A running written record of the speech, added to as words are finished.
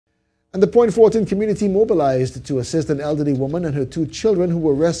And the Point Fortin community mobilized to assist an elderly woman and her 2 children who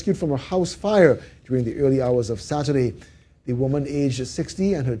were rescued from a house fire during the early hours of Saturday. The woman, aged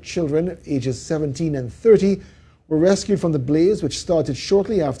 60, and her children, ages 17 and 30, were rescued from the blaze, which started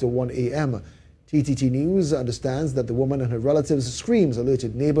shortly after 1 a.m. TTT News understands that the woman and her relatives' screams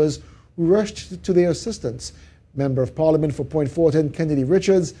alerted neighbors who rushed to their assistance. Member of Parliament for Point Fortin, Kennedy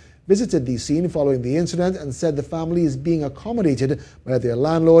Richards, visited the scene following the incident and said the family is being accommodated by their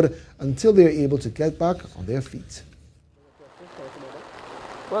landlord until they are able to get back on their feet.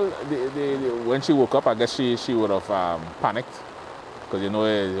 Well, when she woke up, I guess she would have panicked, because you know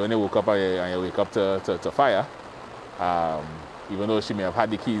when you woke up and you wake up to fire, even though she may have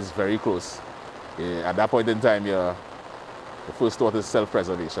had the keys very close, at that point in time, the first thought is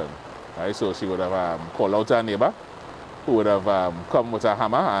self-preservation, right? So she would have called out to her neighbor, who would have come with a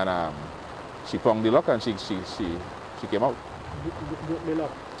hammer, and she pronged the lock, and she came out.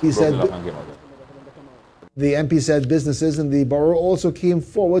 He said the MP said businesses in the borough also came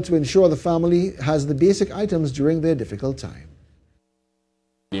forward to ensure the family has the basic items during their difficult time.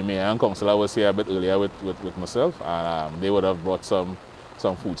 The mayor and councillor was here a bit earlier with myself, and they would have brought some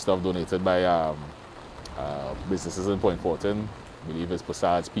food stuff donated by businesses in Point Fortin. I believe it's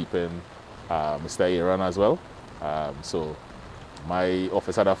Possad's, Peepin, Mr. Aaron as well. So my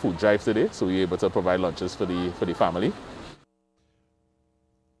office had a food drive today, so we were able to provide lunches for the family.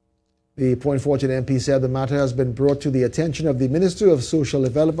 The Point Fortin MP said the matter has been brought to the attention of the Minister of Social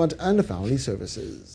Development and Family Services.